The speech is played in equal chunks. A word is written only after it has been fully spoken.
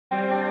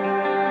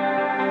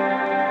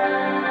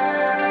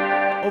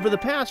Over the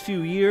past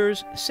few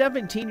years,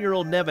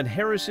 17-year-old Nevin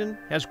Harrison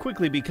has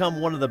quickly become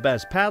one of the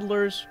best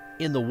paddlers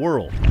in the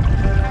world.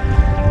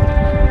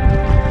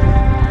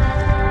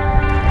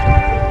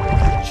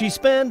 She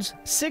spends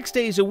 6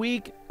 days a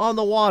week on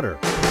the water,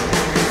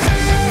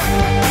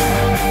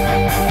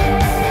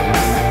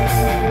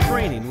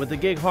 training with the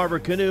Gig Harbor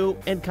Canoe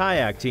and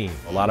Kayak team.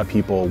 A lot of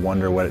people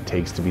wonder what it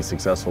takes to be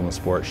successful in the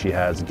sport. She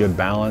has good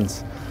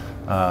balance,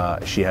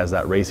 she has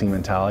that racing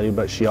mentality,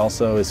 but she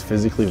also is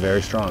physically very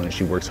strong and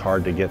she works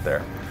hard to get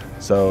there.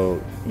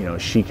 So,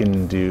 she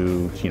can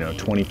do,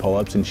 20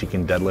 pull-ups and she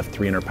can deadlift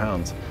 300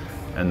 pounds.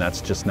 And that's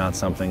just not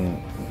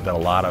something that a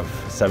lot of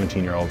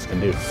 17-year-olds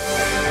can do.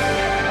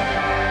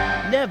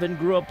 Nevin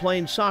grew up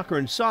playing soccer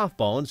and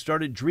softball and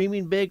started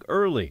dreaming big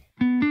early.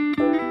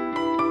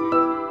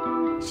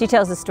 She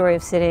tells the story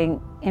of sitting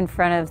in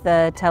front of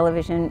the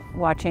television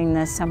watching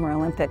the Summer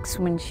Olympics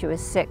when she was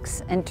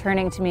 6 and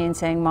turning to me and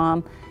saying,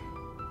 "Mom,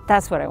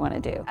 that's what I want to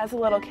do." As a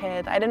little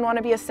kid, I didn't want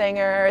to be a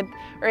singer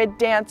or a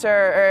dancer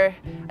or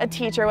a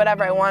teacher,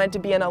 whatever. I wanted to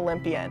be an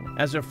Olympian.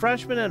 As a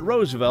freshman at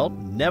Roosevelt,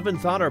 Nevin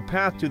thought her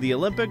path to the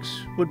Olympics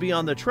would be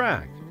on the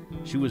track.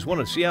 She was one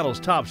of Seattle's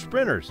top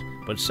sprinters,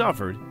 but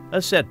suffered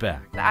a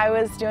setback. I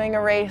was doing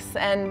a race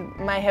and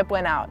my hip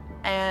went out,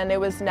 and it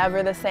was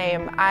never the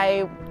same.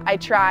 I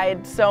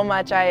tried so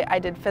much. I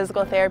did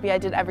physical therapy. I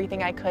did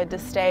everything I could to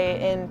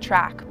stay in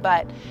track,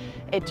 but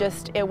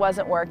it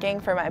wasn't working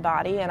for my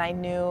body, and I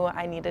knew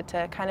I needed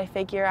to kind of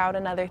figure out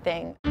another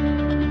thing.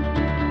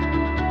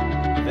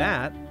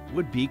 That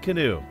would be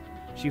canoe.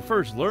 She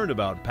first learned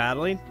about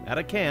paddling at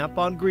a camp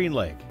on Green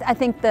Lake. I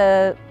think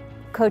the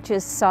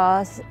coaches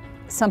saw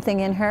something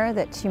in her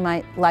that she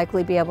might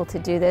likely be able to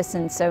do this,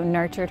 and so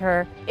nurtured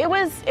her. It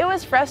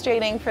was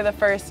frustrating for the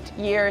first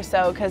year or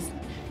so, because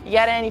you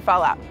get in, you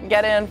fall out,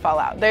 get in, fall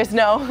out. There's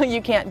no,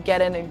 you can't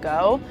get in and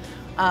go.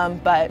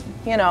 But,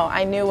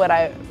 I knew what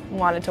I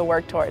wanted to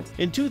work towards.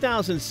 In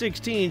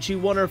 2016, she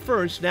won her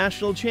first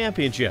national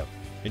championship.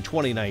 In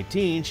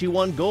 2019, she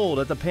won gold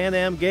at the Pan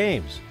Am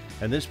Games.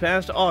 And this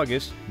past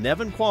August,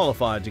 Nevin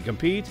qualified to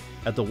compete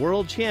at the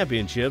World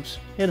Championships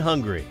in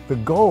Hungary. The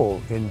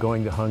goal in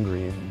going to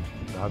Hungary and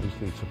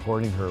obviously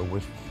supporting her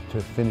was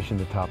to finish in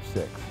the top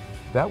 6.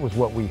 That was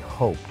what we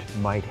hoped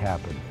might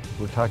happen.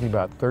 We're talking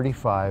about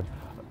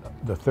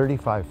the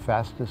 35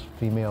 fastest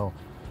female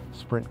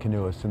sprint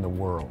canoeists in the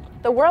world.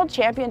 The World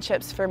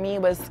Championships for me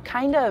was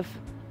kind of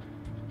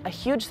a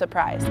huge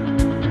surprise.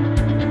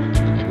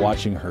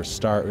 Watching her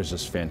start was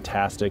just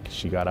fantastic.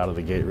 She got out of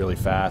the gate really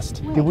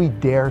fast. Did we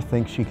dare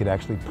think she could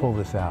actually pull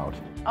this out?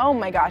 Oh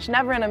my gosh,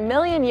 never in a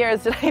million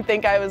years did I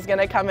think I was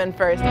gonna come in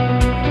first.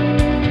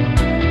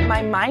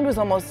 My mind was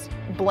almost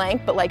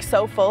blank, but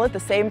so full at the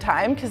same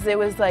time, because it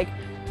was like,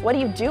 what do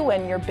you do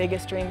when your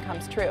biggest dream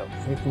comes true?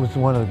 It was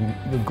one of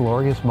the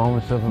glorious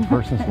moments of a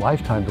person's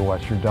lifetime to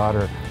watch your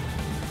daughter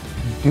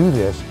do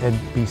this and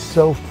be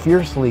so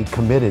fiercely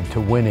committed to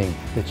winning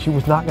that she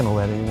was not going to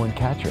let anyone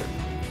catch her.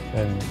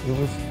 And it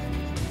was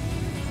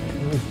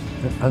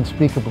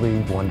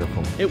unspeakably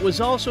wonderful. It was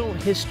also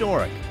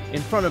historic.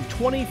 In front of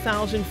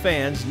 20,000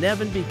 fans,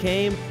 Nevin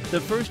became the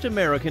first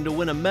American to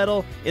win a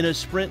medal in a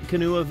sprint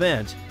canoe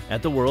event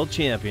at the World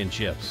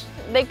Championships.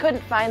 They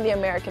couldn't find the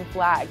American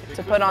flag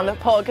to put on the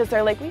pole because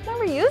they're like, we've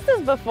never used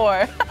this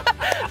before.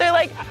 They're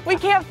like, we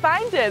can't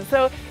find it.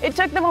 So it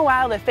took them a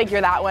while to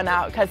figure that one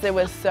out because it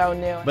was so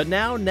new. But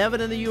now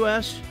Nevin and the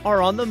U.S.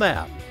 are on the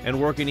map and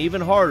working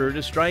even harder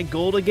to strike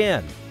gold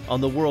again on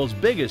the world's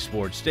biggest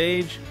sports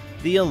stage,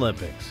 the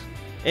Olympics.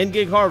 In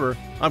Gig Harbor,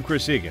 I'm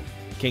Chris Egan,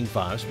 King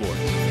 5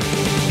 Sports.